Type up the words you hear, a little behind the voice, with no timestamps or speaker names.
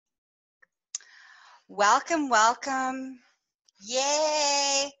Welcome, welcome.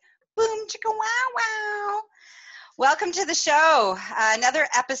 Yay. Boom, chicka, wow, wow. Welcome to the show. Another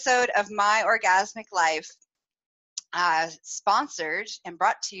episode of My Orgasmic Life, sponsored and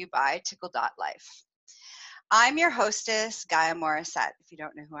brought to you by Tickle.life. I'm your hostess, Gaia Morissette. If you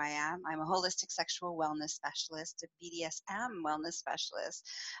don't know who I am, I'm a holistic sexual wellness specialist, a BDSM wellness specialist,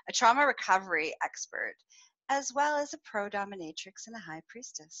 a trauma recovery expert, as well as a pro dominatrix and a high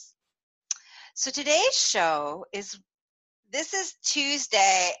priestess. So today's show is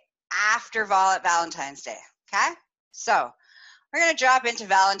Tuesday after Valentine's Day, okay? So we're going to drop into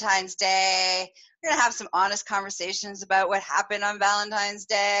Valentine's Day. We're going to have some honest conversations about what happened on Valentine's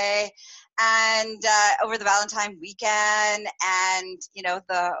Day and over the Valentine weekend and, you know,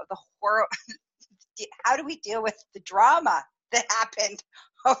 the horror. How do we deal with the drama that happened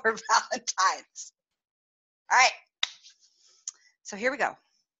over Valentine's? All right. So here we go.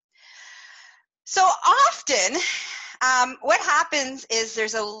 So often, what happens is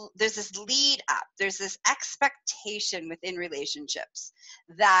there's this lead up, there's this expectation within relationships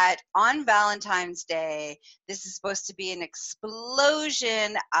that on Valentine's Day, this is supposed to be an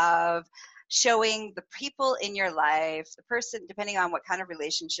explosion of showing the people in your life, the person, depending on what kind of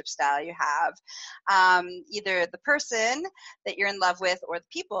relationship style you have, either the person that you're in love with or the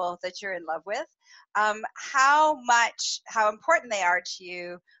people that you're in love with, how important they are to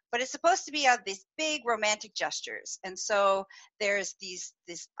you. But it's supposed to be on these big romantic gestures. And so there's this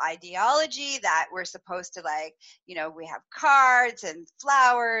ideology that we're supposed to, like, you know, we have cards and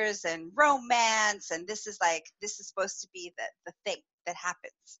flowers and romance, and this is supposed to be the thing that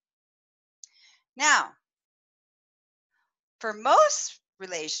happens. Now, for most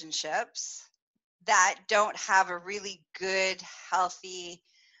relationships that don't have a really good, healthy,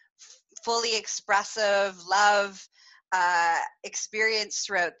 fully expressive love experience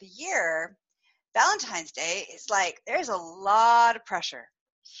throughout the year, Valentine's Day is like, there's a lot of pressure,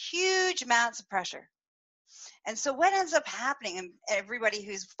 huge amounts of pressure. And so what ends up happening, and everybody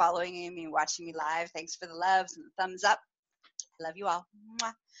who's following me and watching me live, thanks for the loves and the thumbs up. I love you all.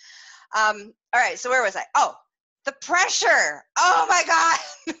 Mwah. All right, so where was I? Oh, the pressure. Oh my God,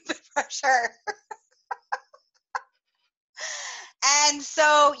 the pressure. And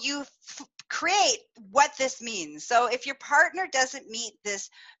so you create what this means. So if your partner doesn't meet this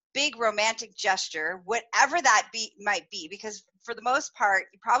big romantic gesture, whatever that might be, because for the most part,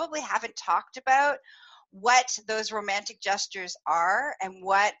 you probably haven't talked about what those romantic gestures are and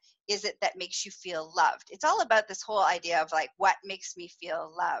what is it that makes you feel loved. It's all about this whole idea of like, what makes me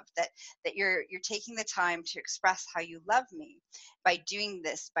feel loved, that you're taking the time to express how you love me by doing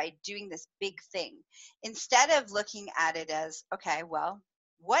this big thing, instead of looking at it as, okay, well,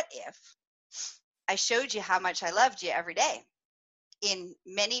 what if I showed you how much I loved you every day in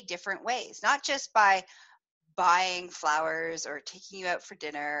many different ways, not just by buying flowers or taking you out for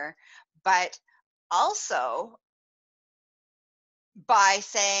dinner, but also by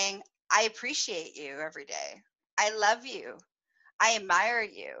saying, I appreciate you every day. I love you. I admire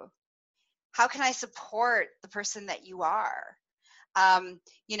you. How can I support the person that you are?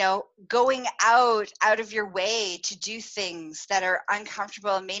 You know, going out of your way to do things that are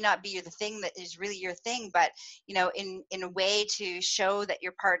uncomfortable and may not be the thing that is really your thing, but, you know, in a way to show that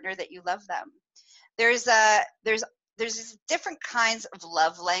your partner, that you love them. There's different kinds of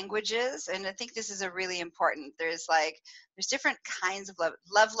love languages, and I think this is a really important. There's different kinds of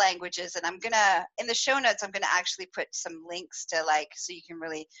love languages, and I'm gonna, in the show notes, I'm gonna actually put some links to, like, so you can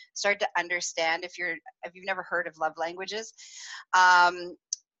really start to understand if you've never heard of love languages,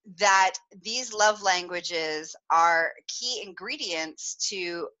 that these love languages are key ingredients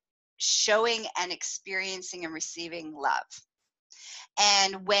to showing and experiencing and receiving love.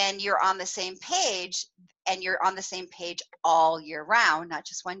 And when you're on the same page, and you're on the same page all year round, not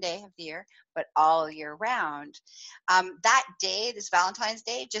just one day of the year, but all year round, that day, this Valentine's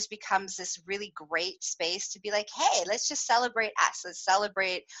Day, just becomes this really great space to be like, hey, let's just celebrate us. Let's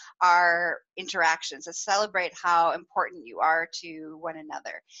celebrate our interactions. Let's celebrate how important you are to one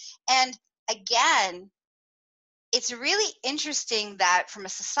another. And again, it's really interesting that from a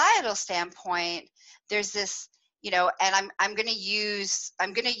societal standpoint, there's this, you know, and I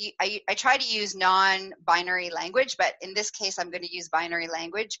try to use non-binary language, but in this case, I'm going to use binary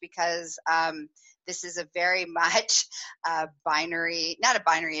language because this is a very much binary, not a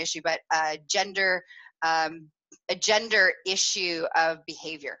binary issue, but a gender issue of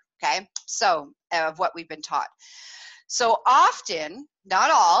behavior. Okay, so of what we've been taught. So often, not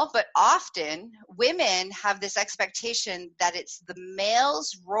all, but often, women have this expectation that it's the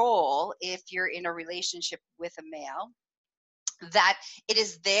male's role, if you're in a relationship with a male, that it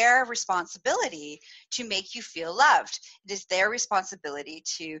is their responsibility to make you feel loved. It is their responsibility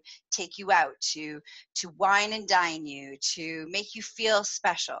to take you out, to wine and dine you, to make you feel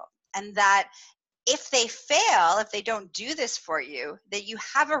special. And that if they fail, if they don't do this for you, that you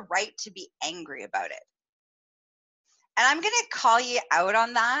have a right to be angry about it. And I'm going to call you out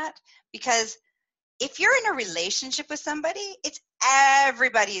on that, because if you're in a relationship with somebody, it's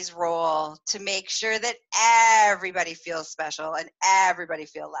everybody's role to make sure that everybody feels special and everybody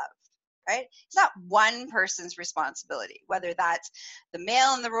feel loved, right? It's not one person's responsibility, whether that's the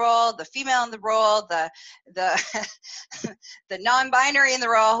male in the role, the female in the role, the the non-binary in the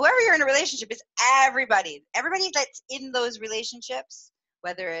role, whoever you're in a relationship, it's everybody. Everybody that's in those relationships,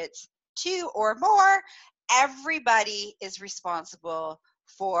 whether it's two or more, everybody is responsible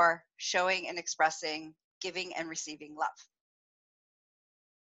for showing and expressing, giving and receiving love.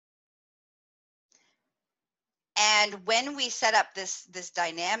 And when we set up this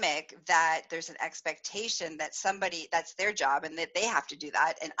dynamic that there's an expectation that somebody, that's their job and that they have to do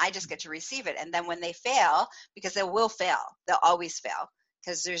that, and I just get to receive it. And then when they fail, because they will fail, they'll always fail,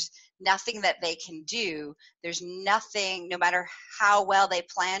 because there's nothing that they can do. There's nothing, no matter how well they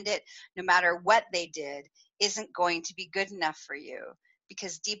planned it, no matter what they did, isn't going to be good enough for you.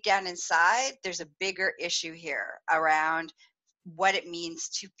 Because deep down inside, there's a bigger issue here around what it means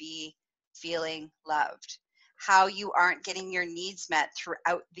to be feeling loved. How you aren't getting your needs met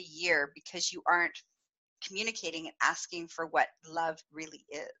throughout the year because you aren't communicating and asking for what love really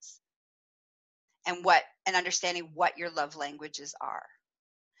is. And understanding what your love languages are.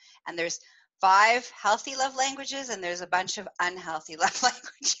 And there's 5 healthy love languages, and there's a bunch of unhealthy love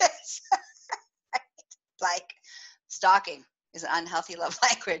languages. Like stalking is an unhealthy love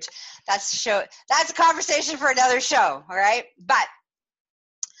language. That's a conversation for another show, all right? But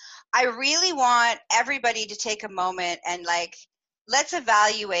I really want everybody to take a moment and let's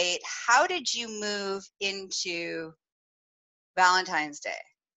evaluate, how did you move into Valentine's Day?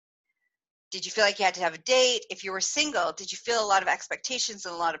 Did you feel like you had to have a date? If you were single, did you feel a lot of expectations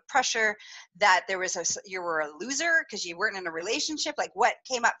and a lot of pressure that you were a loser because you weren't in a relationship? Like, what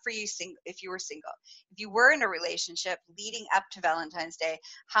came up for you if you were single? If you were in a relationship leading up to Valentine's Day,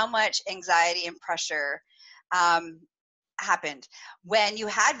 how much anxiety and pressure happened? When you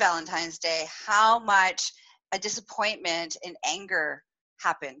had Valentine's Day, how much a disappointment and anger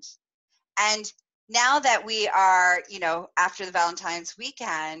happened? And now that we are, after the Valentine's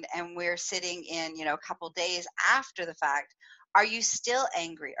weekend and we're sitting in, a couple days after the fact, are you still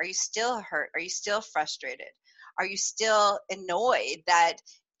angry? Are you still hurt? Are you still frustrated? Are you still annoyed that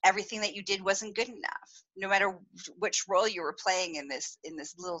everything that you did wasn't good enough, no matter which role you were playing in this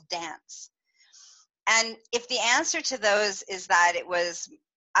little dance? And if the answer to those is that it was,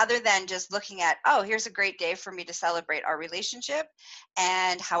 other than just looking at, oh, here's a great day for me to celebrate our relationship,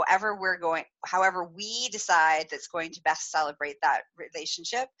 and however we decide that's going to best celebrate that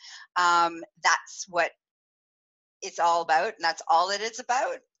relationship, that's what it's all about, and that's all that it's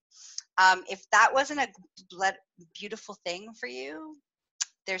about. If that wasn't a beautiful thing for you,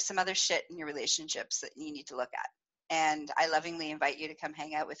 there's some other shit in your relationships that you need to look at. And I lovingly invite you to come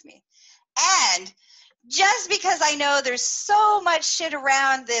hang out with me. And just because I know there's so much shit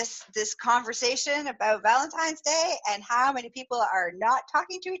around this conversation about Valentine's Day and how many people are not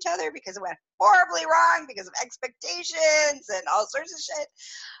talking to each other because it went horribly wrong because of expectations and all sorts of shit,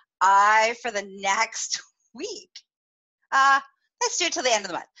 for the next week, let's do it till the end of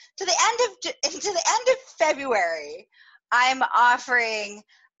the month. To the end of February, I'm offering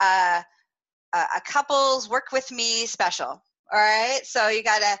a couples work with me special. All right, so you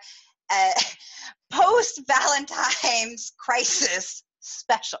got a post-Valentine's crisis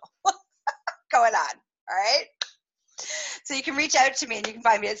special going on, all right? So you can reach out to me, and you can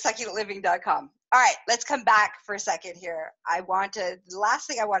find me at succulentliving.com. All right, let's come back for a second here. The last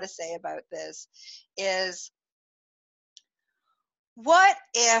thing I want to say about this is, what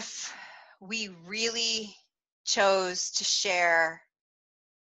if we really chose to share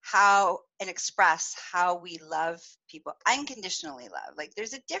how and express how we love people, unconditionally love? Like,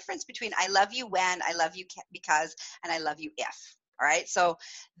 there's a difference between I love you when, I love you because, and I love you if. All right, so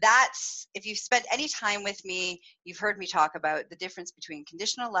that's, if you've spent any time with me, you've heard me talk about the difference between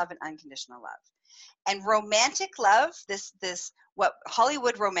conditional love and unconditional love. And romantic love, what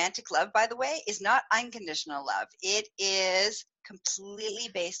Hollywood romantic love, by the way, is not unconditional love. It is completely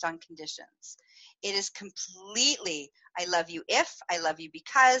based on conditions. It is completely, I love you if, I love you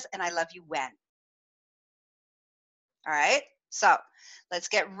because, and I love you when. All right? So let's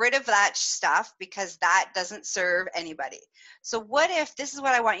get rid of that stuff, because that doesn't serve anybody. So what if, this is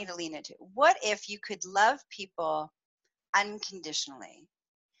what I want you to lean into, what if you could love people unconditionally.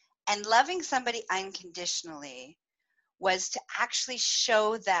 And loving somebody unconditionally was to actually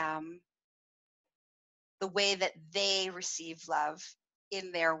show them the way that they receive love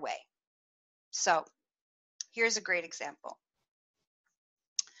in their way. So here's a great example.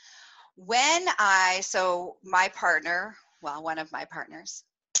 My partner, well, one of my partners,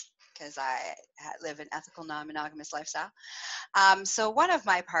 because I live an ethical non-monogamous lifestyle. So one of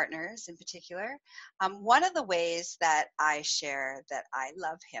my partners in particular, one of the ways that I share that I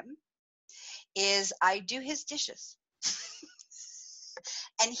love him is I do his dishes.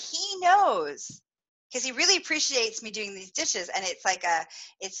 And he knows, because he really appreciates me doing these dishes, and it's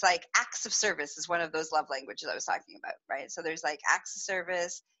like acts of service is one of those love languages I was talking about, right? So there's like acts of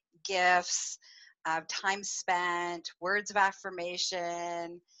service, gifts, time spent, words of affirmation,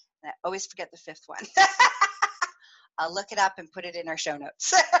 and I always forget the fifth one. I'll look it up and put it in our show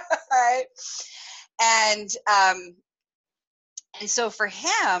notes. Right? And so for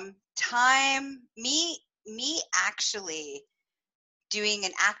him, me actually doing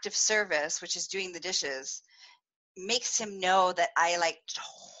an act of service, which is doing the dishes, makes him know that I like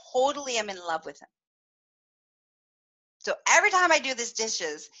totally am in love with him. So every time I do these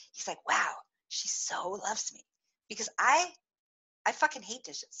dishes, he's like, wow, she so loves me, because I fucking hate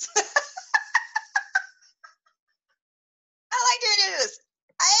dishes. I like doing dishes.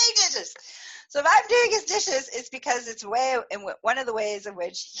 I hate dishes. So if I'm doing his dishes, it's because it's one of the ways in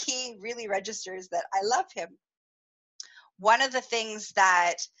which he really registers that I love him. One of the things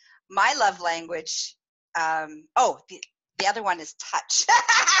that my love language, the other one is touch.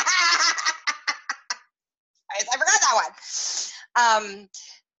 I forgot that one.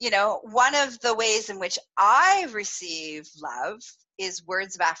 One of the ways in which I receive love is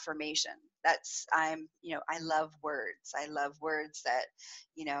words of affirmation. I love words. I love words that,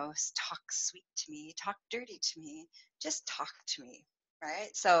 talk sweet to me, talk dirty to me, just talk to me.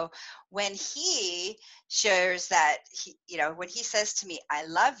 Right. So when he shares that, when he says to me, I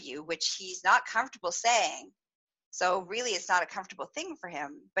love you, which he's not comfortable saying. So really it's not a comfortable thing for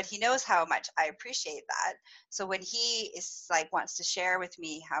him, but he knows how much I appreciate that. So when he is like, wants to share with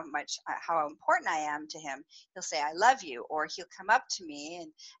me how important I am to him, he'll say, I love you. Or he'll come up to me,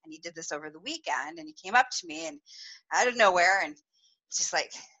 and he did this over the weekend, and he came up to me and out of nowhere and just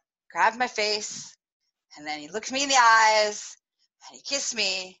like grabbed my face, and then he looked me in the eyes and he kissed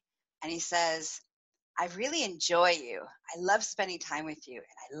me and he says, I really enjoy you. I love spending time with you. And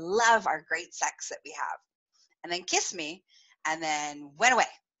I love our great sex that we have. And then kissed me and then went away.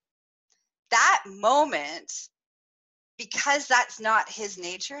 That moment, because that's not his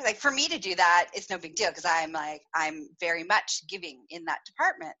nature, like for me to do that, it's no big deal, because I'm very much giving in that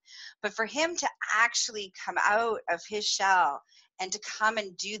department. But for him to actually come out of his shell and to come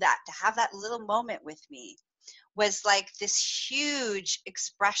and do that, to have that little moment with me, was like this huge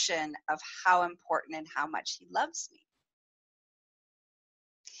expression of how important and how much he loves me.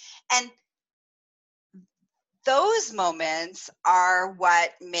 And those moments are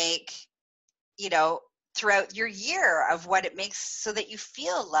what make, throughout your year, of what it makes so that you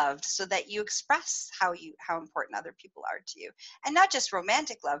feel loved, so that you express how important other people are to you. And not just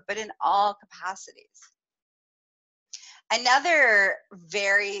romantic love, but in all capacities. Another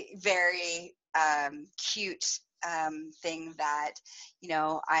very, very cute thing that,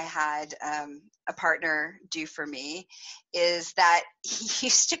 I had a partner do for me is that he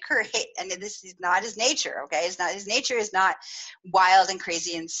used to create, and this is not his nature, okay? His nature is not wild and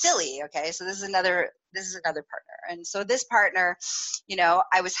crazy and silly, okay? So this is another partner. And so this partner,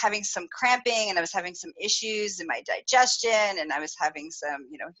 I was having some cramping, and I was having some issues in my digestion, and I was having some,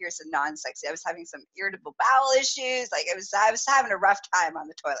 here's a non-sexy, I was having some irritable bowel issues. Like I was having a rough time on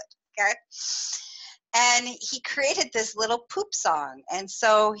the toilet, okay? And he created this little poop song. And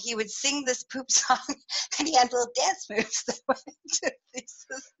so he would sing this poop song, and he had little dance moves that went into this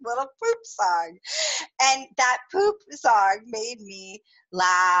little poop song. And that poop song made me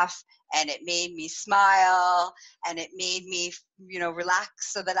laugh, and it made me smile, and it made me,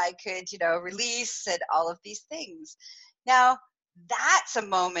 relax so that I could, release, and all of these things. Now, that's a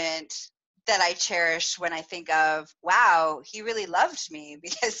moment that I cherish when I think of, wow, he really loved me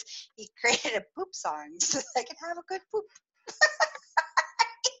because he created a poop song so that I can have a good poop.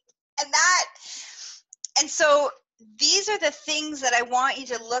 And so these are the things that I want you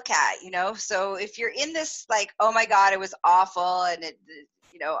to look at, So if you're in this, like, oh my God, it was awful, and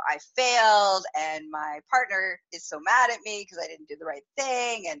I failed and my partner is so mad at me because I didn't do the right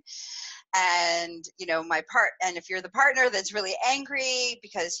thing. And and if you're the partner that's really angry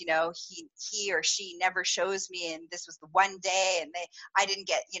because, he or she never shows me, and this was the one day and I didn't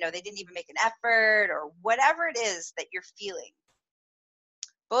get, they didn't even make an effort, or whatever it is that you're feeling.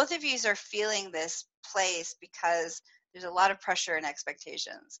 Both of you are feeling this place because there's a lot of pressure and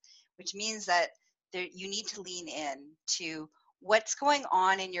expectations, which means that you need to lean in to what's going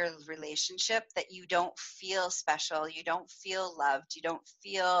on in your relationship that you don't feel special, you don't feel loved, you don't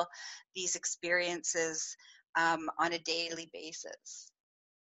feel these experiences on a daily basis.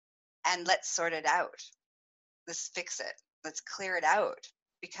 And let's sort it out. Let's fix it. Let's clear it out.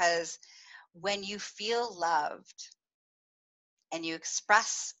 Because when you feel loved, and you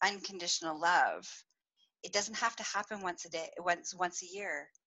express unconditional love, it doesn't have to happen once a year.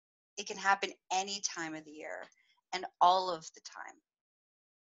 It can happen any time of the year and all of the time.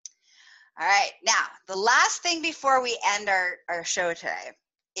 All right, now the last thing before we end our show today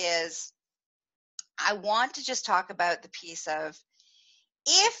is I want to just talk about the piece of,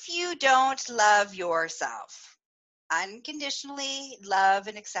 if you don't love yourself, unconditionally love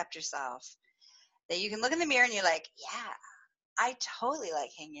and accept yourself, that you can look in the mirror and you're like, yeah, I totally like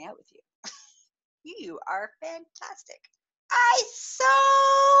hanging out with you. You are fantastic. I so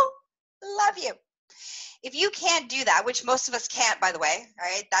love you. If you can't do that, which most of us can't, by the way,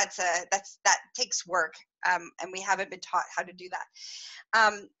 right? That takes work, and we haven't been taught how to do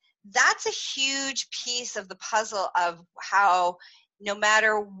that. That's a huge piece of the puzzle of how, no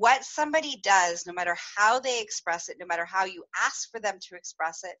matter what somebody does, no matter how they express it, no matter how you ask for them to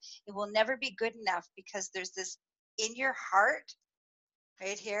express it, it will never be good enough, because there's this in your heart,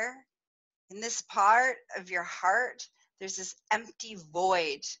 right here, in this part of your heart, there's this empty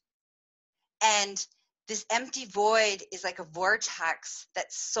void. And this empty void is like a vortex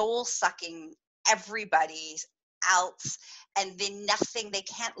that's soul sucking everybody else. And then they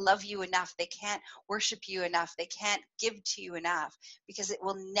can't love you enough. They can't worship you enough. They can't give to you enough, because it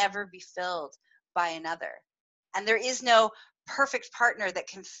will never be filled by another. And there is no perfect partner that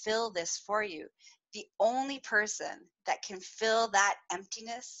can fill this for you. The only person that can fill that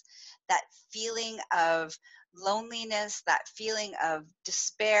emptiness, that feeling of loneliness, that feeling of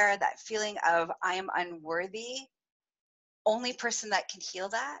despair, that feeling of I am unworthy, only person that can heal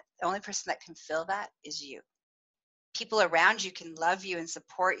that, the only person that can fill that is you. People around you can love you and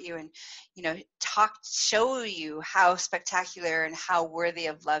support you and, show you how spectacular and how worthy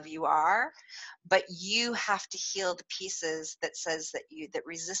of love you are, but you have to heal the pieces that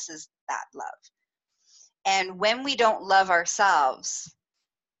resists that love. And when we don't love ourselves,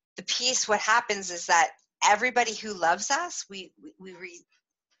 what happens is that everybody who loves us, we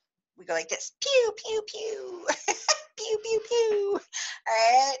go like this, pew, pew, pew, pew, pew, pew, all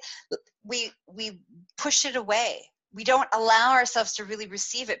right? We push it away. We don't allow ourselves to really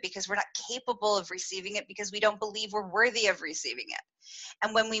receive it, because we're not capable of receiving it, because we don't believe we're worthy of receiving it.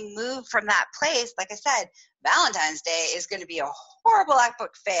 And when we move from that place, like I said, Valentine's Day is going to be a horrible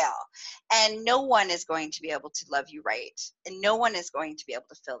epic fail. And no one is going to be able to love you right. And no one is going to be able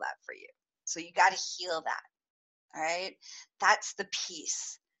to fill that for you. So you got to heal that. All right? That's the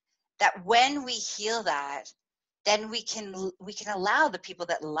piece. That when we heal that, then we can allow the people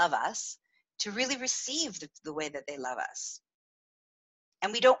that love us to really receive the way that they love us.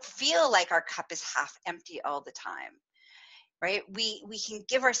 And we don't feel like our cup is half empty all the time. Right? We can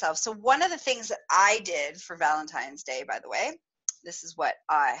give ourselves. So one of the things that I did for Valentine's Day, by the way, this is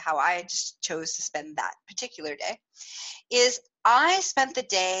how I just chose to spend that particular day, is I spent the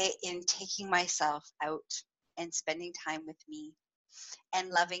day in taking myself out and spending time with me and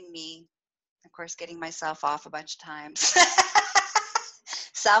loving me. Of course, getting myself off a bunch of times.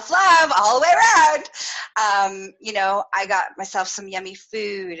 Self-love all the way around. I got myself some yummy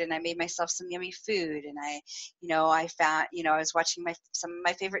food, and I made myself some yummy food, and I found, I was watching some of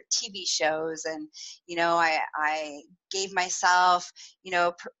my favorite TV shows, and I gave myself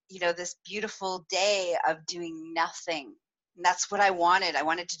this beautiful day of doing nothing. And that's what I wanted. I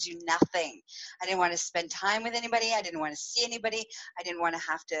wanted to do nothing. I didn't want to spend time with anybody. I didn't want to see anybody. I didn't want to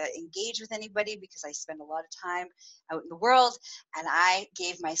have to engage with anybody, because I spend a lot of time out in the world. And I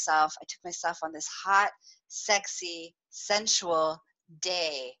took myself on this hot, sexy, sensual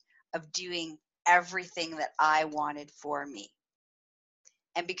day of doing everything that I wanted for me.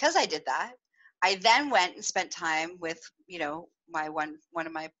 And because I did that, I then went and spent time with, my one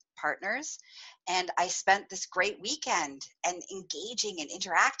of my partners, and I spent this great weekend and engaging and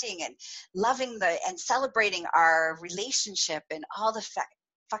interacting and loving and celebrating our relationship and all the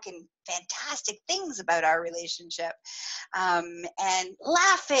fucking fantastic things about our relationship, and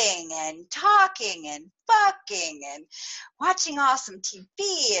laughing and talking and fucking and watching awesome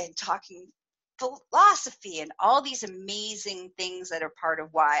TV and talking philosophy and all these amazing things that are part of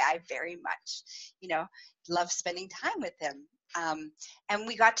why I very much, love spending time with him. And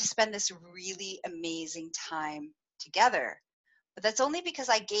we got to spend this really amazing time together. But that's only because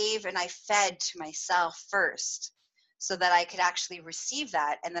I gave and I fed to myself first so that I could actually receive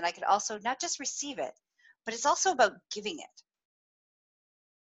that. And then I could also not just receive it, but it's also about giving it.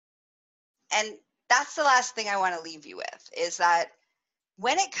 And that's the last thing I want to leave you with, is that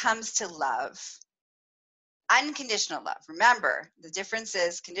when it comes to love, unconditional love, remember, the difference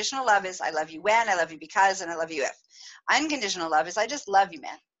is conditional love is I love you when, I love you because, and I love you if. Unconditional love is I just love you,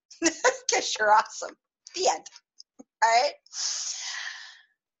 man, because you're awesome. The end. All right?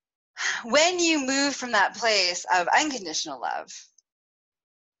 When you move from that place of unconditional love,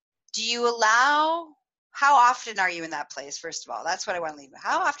 do you allow, how often are you in that place, first of all? That's what I want to leave you.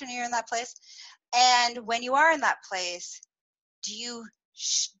 How often are you in that place? And when you are in that place, do you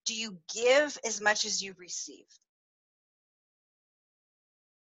give as much as you receive?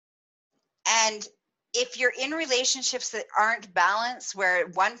 And if you're in relationships that aren't balanced, where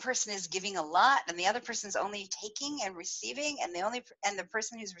one person is giving a lot and the other person is only taking and receiving, and the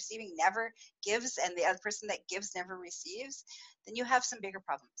person who's receiving never gives, and the other person that gives never receives, then you have some bigger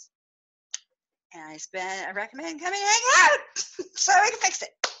problems. And I recommend coming and hang out so we can fix it.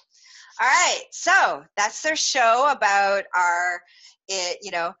 All right, so that's their show about our,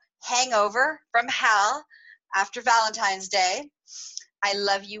 hangover from hell after Valentine's Day. I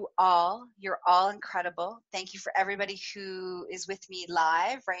love you all. You're all incredible. Thank you for everybody who is with me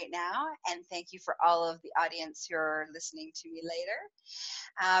live right now, and thank you for all of the audience who are listening to me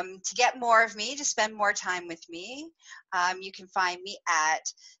later. To get more of me, to spend more time with me, you can find me at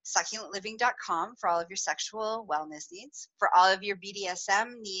succulentliving.com for all of your sexual wellness needs. For all of your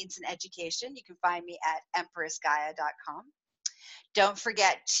BDSM needs and education, you can find me at empressgaia.com. Don't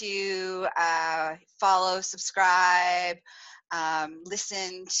forget to follow, subscribe,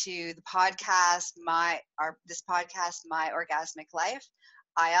 listen to the podcast, this podcast, My Orgasmic Life.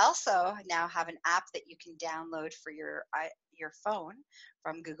 I also now have an app that you can download for your phone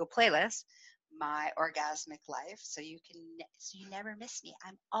from Google Playlist, My Orgasmic Life, so you never miss me.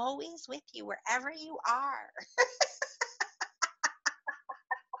 I'm always with you wherever you are.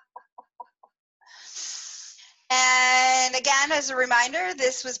 And again, as a reminder,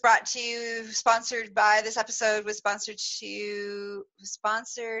 this episode was sponsored by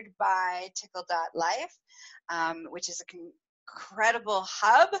Tickle.life, which is an incredible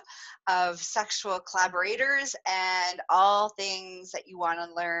hub of sexual collaborators and all things that you want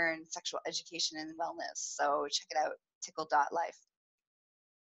to learn, sexual education and wellness. So check it out, Tickle.life.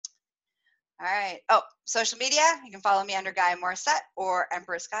 All right. Oh, social media, you can follow me under Gaia Morissette or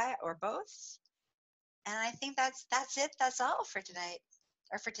Empress Gaia or both. And I think that's it. That's all for tonight,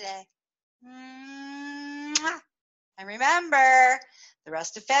 or for today. Mwah. And remember, the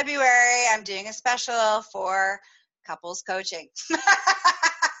rest of February, I'm doing a special for couples coaching.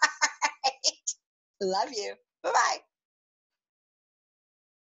 Love you. Bye-bye.